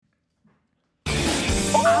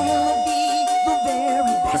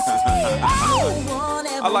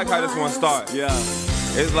I like how this one starts. Yeah.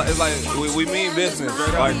 It's like we mean business,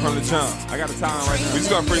 like from the jump. I got a time right now. We just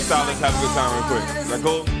gonna freestyle. Let's have a good time real quick. Is that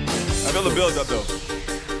cool? I feel the build up though.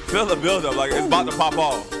 Feel the build up, like it's about to pop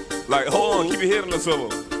off. Like hold on, keep your head on the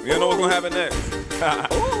swivel. You know what's gonna happen next.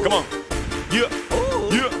 Come on. Yeah.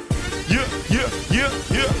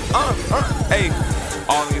 Hey.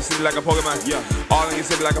 All in your city like a Pokemon. Yeah. All in your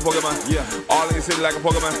city like a Pokemon. Yeah. All in your city like a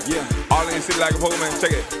Pokemon. Yeah. All in your city like a Pokemon.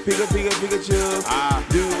 Check it. Pikachu.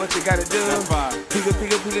 Do what you gotta do. That's fine.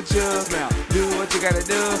 Pikachu. Smell. Do what you gotta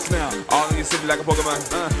do. Smell. All in your city like a Pokemon.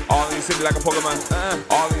 All in your city like a Pokemon.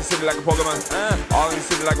 All in your city like a Pokemon. All in your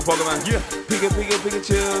city like a Pokemon. Yeah.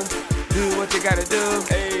 Pikachu. Do what you gotta do.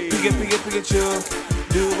 Hey. Pikachu.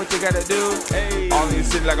 Do what you gotta do. Hey. All in your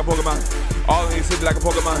city like a Pokemon. All in your city like a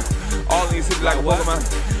Pokemon. All in your city like a What? Pokemon.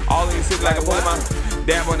 All in your city like a Like what? Pokemon.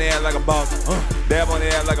 Dab on the air like a boss. Dab on the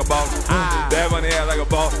air like a boss. Dab on the air like a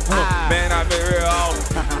boss. Man, I been real off.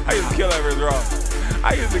 I used to kill every raw.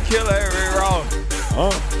 I used to kill every raw.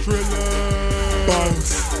 Triller.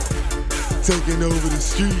 Boss. Taking over the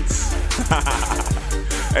streets.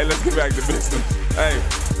 Hey, let's get back to business. Hey,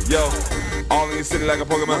 yo. All in your city like a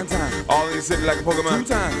Pokemon. One time. All in your city like a Pokemon. 2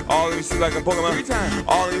 times. All in your city like a Pokemon. 3 times.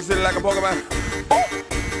 All in your city like a Pokemon.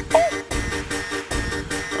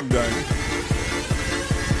 I'm done.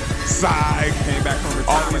 Psych. Came back from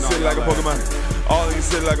All in your retirement. city like a Pokemon. All in your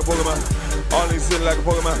city like a Pokemon. All in your city like a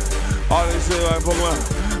Pokemon. All in your city like a Pokemon.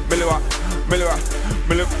 Millie Rock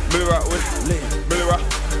with Millie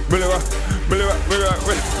Rock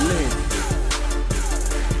with.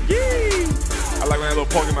 Yee! I like when that little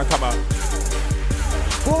Pokemon come out.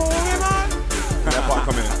 Pokemon! That part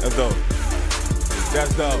come in. That's dope.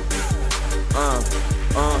 That's dope.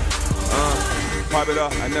 Pop it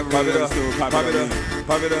up. I never Pop really it up. understood what Pop pop it it up.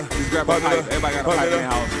 Pop it up. Just grab a Pop it pipe. up. Everybody got a Pop pipe it in their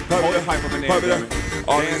up. house. Pop Hold it the up. pipe up in there, Pop it damn up. it.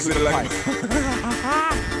 All in your Dance city with the like.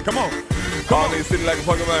 pipe. Come on. All in your city like a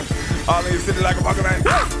Pokemon. All in your city like a Pokemon.